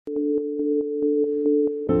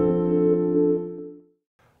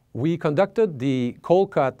We conducted the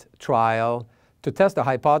COLCOT trial to test the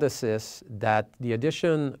hypothesis that the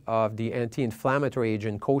addition of the anti-inflammatory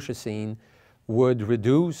agent colchicine would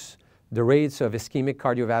reduce the rates of ischemic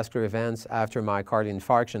cardiovascular events after myocardial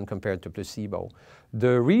infarction compared to placebo.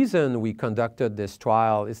 The reason we conducted this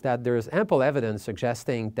trial is that there is ample evidence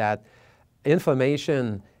suggesting that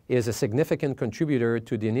inflammation is a significant contributor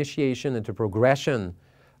to the initiation and to progression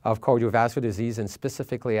of cardiovascular disease, and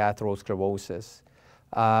specifically atherosclerosis.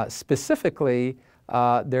 Specifically,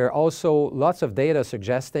 there are also lots of data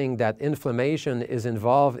suggesting that inflammation is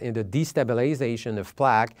involved in the destabilization of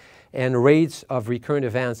plaque and rates of recurrent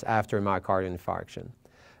events after myocardial infarction.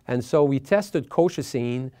 And so we tested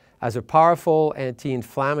colchicine as a powerful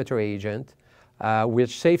anti-inflammatory agent,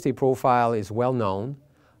 which safety profile is well known,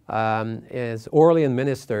 is orally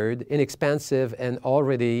administered, inexpensive, and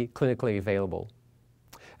already clinically available.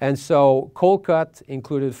 And so COLCOT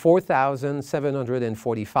included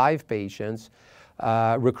 4,745 patients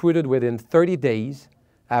recruited within 30 days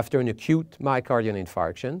after an acute myocardial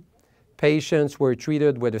infarction. Patients were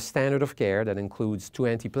treated with a standard of care that includes 2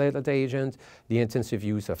 antiplatelet agents, the intensive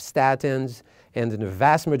use of statins, and in the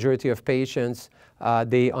vast majority of patients,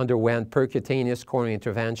 they underwent percutaneous coronary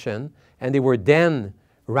intervention, and they were then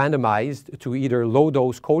randomized to either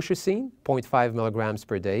low-dose colchicine, 0.5 milligrams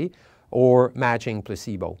per day, or matching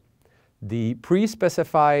placebo. The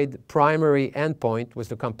pre-specified primary endpoint was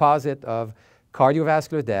the composite of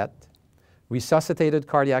cardiovascular death, resuscitated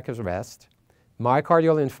cardiac arrest,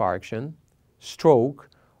 myocardial infarction, stroke,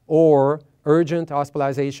 or urgent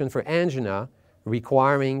hospitalization for angina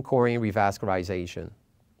requiring coronary revascularization.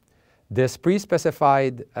 This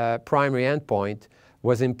pre-specified primary endpoint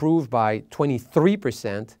was improved by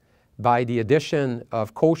 23% by the addition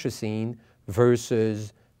of colchicine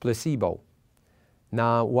versus placebo.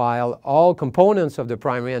 Now, while all components of the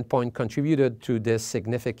primary endpoint contributed to this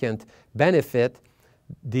significant benefit,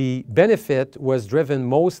 the benefit was driven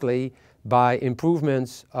mostly by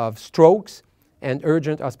improvements of strokes and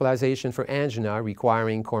urgent hospitalization for angina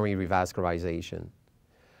requiring coronary revascularization.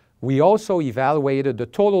 We also evaluated the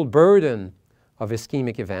total burden of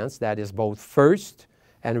ischemic events, that is both first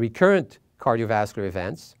and recurrent cardiovascular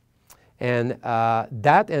events, and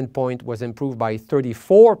that endpoint was improved by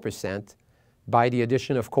 34% by the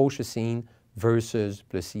addition of colchicine versus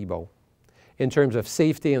placebo. In terms of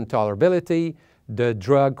safety and tolerability, the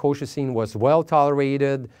drug colchicine was well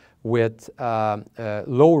tolerated with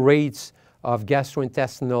low rates of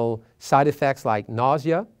gastrointestinal side effects like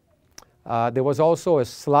nausea. There was also a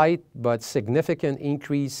slight but significant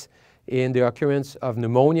increase in the occurrence of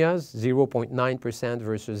pneumonias, 0.9%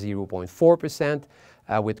 versus 0.4%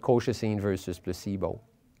 with colchicine versus placebo.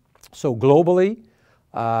 So globally,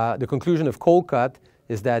 the conclusion of COLCOT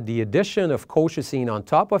is that the addition of colchicine on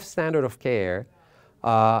top of standard of care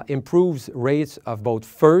improves rates of both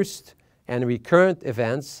first and recurrent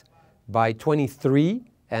events by 23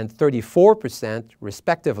 and 34%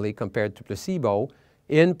 respectively compared to placebo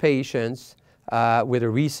in patients with a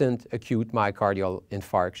recent acute myocardial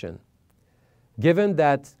infarction. Given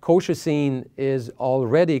that colchicine is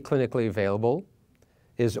already clinically available,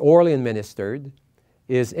 is orally administered,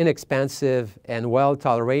 is inexpensive and well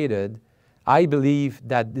tolerated, I believe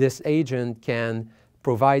that this agent can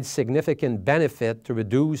provide significant benefit to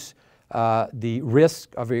reduce the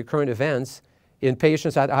risk of recurrent events in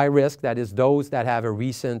patients at high risk, that is those that have a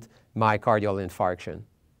recent myocardial infarction.